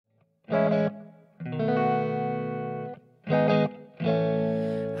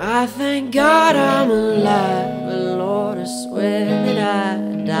I thank God I'm alive, but Lord, I swear that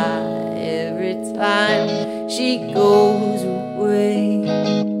I die every time she goes away.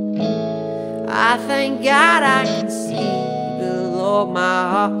 I thank God I can see, but Lord, my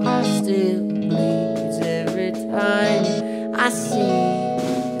heart still bleeds every time I see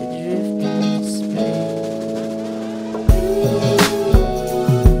the drift of despair.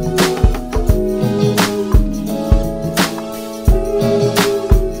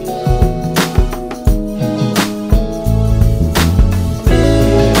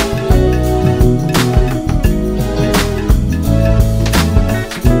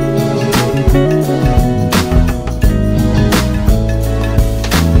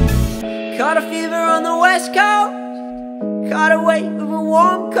 Caught a fever on the west coast, caught a wave of a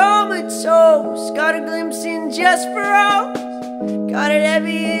warm comatose, got a glimpse in just for hours, got it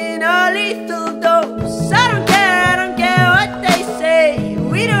heavy in a lethal dose. I don't care what they say,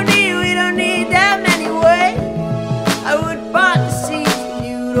 we don't need them anyway. I would part the seas if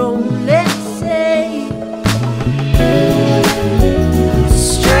you don't let me say.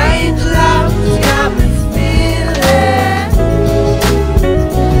 Strange love's got me feeling,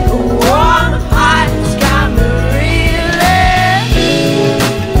 a warm heart's got me reeling.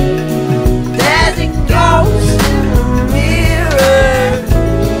 There's a ghost in the mirror,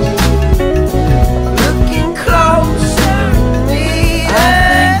 looking closer at me. I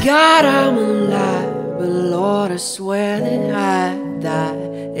thank God I'm alive, but Lord, I swear that I die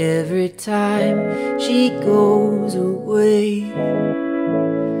every time she goes away.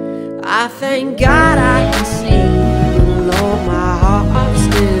 I thank God I can see,